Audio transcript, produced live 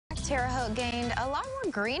Terre Haute gained a lot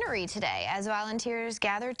more greenery today as volunteers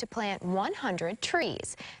gathered to plant 100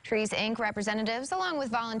 trees. Trees, Inc. representatives, along with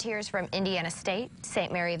volunteers from Indiana State,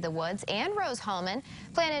 St. Mary of the Woods, and Rose-Hulman,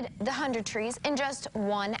 planted the 100 trees in just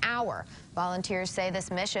 1 hour. Volunteers say this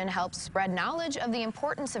mission helps spread knowledge of the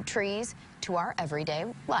importance of trees to our everyday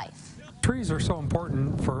life. Trees are so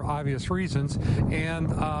important for obvious reasons, and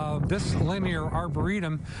this linear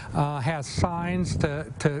arboretum has signs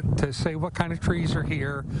to say what kind of trees are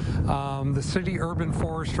here. The city urban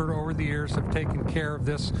forester over the years have taken care of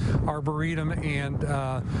this arboretum, and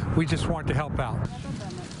we just want to help out.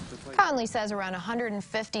 Conley says around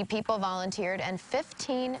 150 people volunteered and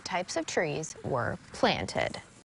 15 types of trees were planted.